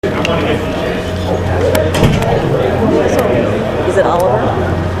Is it Oliver?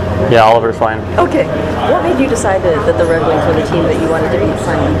 Yeah, Oliver's fine. Okay. What made you decide that the Red Wings were the team that you wanted to be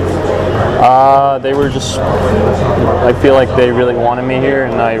signed? They were just, I feel like they really wanted me here,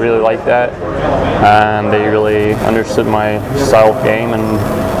 and I really liked that. And they really understood my style of game, and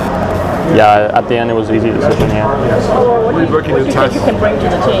yeah, at the end it was an easy decision, yeah. What do you think you can bring to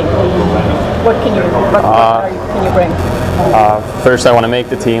the team? What can you bring? First I want to make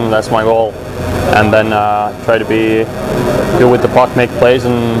the team, that's my goal. And then try to be good with the puck, make plays,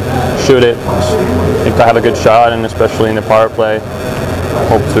 and shoot it. I think I have a good shot, and especially in the power play,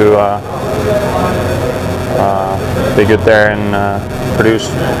 hope to be good there and produce.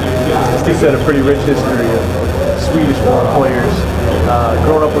 Steve said a pretty rich history of Swedish-born players.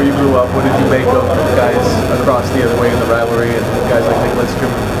 Growing up where you grew up, what did you make of guys across the other way in the rivalry, and guys like Nick Lidstrom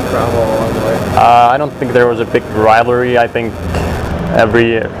and Cromwell along the way? I don't think there was a big rivalry. I think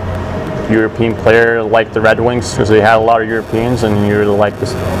every European player liked the Red Wings because they had a lot of Europeans, and you really liked the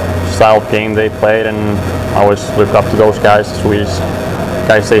style of game they played, and I always looked up to those guys, the Swedish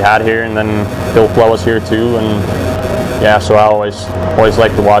guys they had here, and then Bill Flo was here too, and yeah, so I always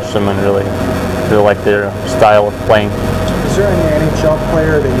liked to watch them and really like their style of playing. Is there any NHL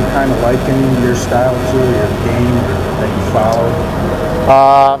player that you kind of liken your style to, your game, that you follow?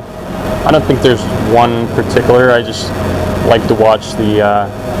 I don't think there's one particular. I just like to watch the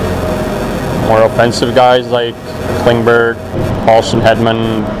more offensive guys like Klingberg, Paulson,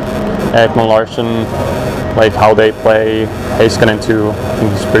 Hedman, Ekman Larsson, like how they play. Heiskanen too, I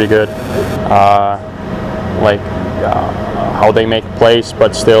think he's pretty good. How they make plays,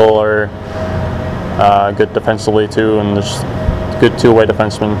 but still are good defensively too, and there's good two-way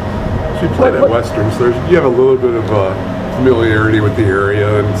defensemen. You played at Western, so you have a little bit of familiarity with the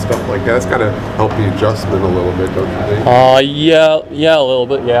area and stuff like that. That's got to help the adjustment a little bit, don't you think? Yeah, a little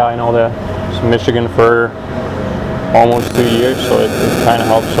bit. Yeah, I know that. Michigan for almost 2 years, so it kind of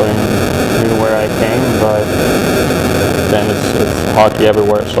helps. So I knew where I came, but then it's hockey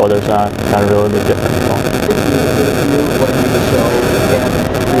everywhere, so there's not really a big difference. So.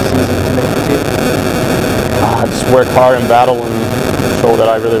 Just work hard and battle and show that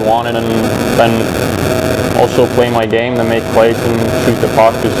I really want it, and then also play my game, then make plays and shoot the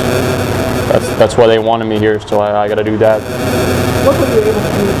puck, because that's why they wanted me here, so I got to do that. What were you able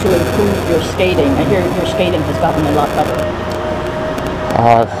to do to improve your skating? I hear your skating has gotten a lot better.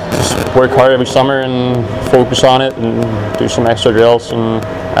 Just work hard every summer and focus on it, and do some extra drills, and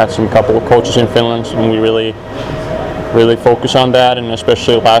had some couple of coaches in Finland, and we really focus on that, and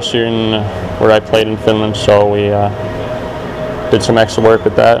especially last year where I played in Finland, so we did some extra work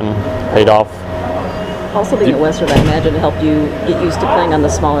with that and paid off. Also being at Western, I imagine it helped you get used to playing on the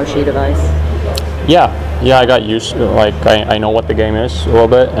smaller sheet of ice. Yeah, I got used to it. I know what the game is a little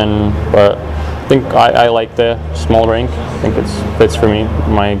bit, but I think I like the small rink. I think it fits for me,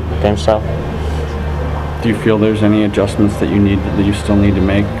 my game style. Do you feel there's any adjustments that you still need to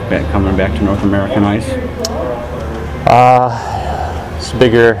make coming back to North American ice? It's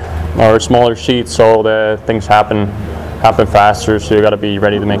bigger or smaller sheet, so the things happen faster. So you got to be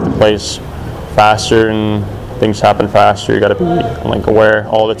ready to make the plays faster, and things happen faster. You got to be aware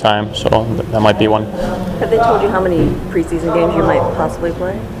all the time. So that might be one. Have they told you how many preseason games you might possibly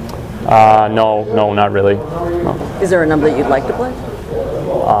play? No, not really. No. Is there a number that you'd like to play?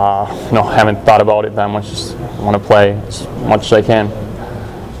 No, I haven't thought about it that much. Just want to play as much as I can.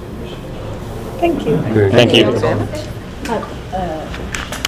 Thank you. Thank you. Thank you.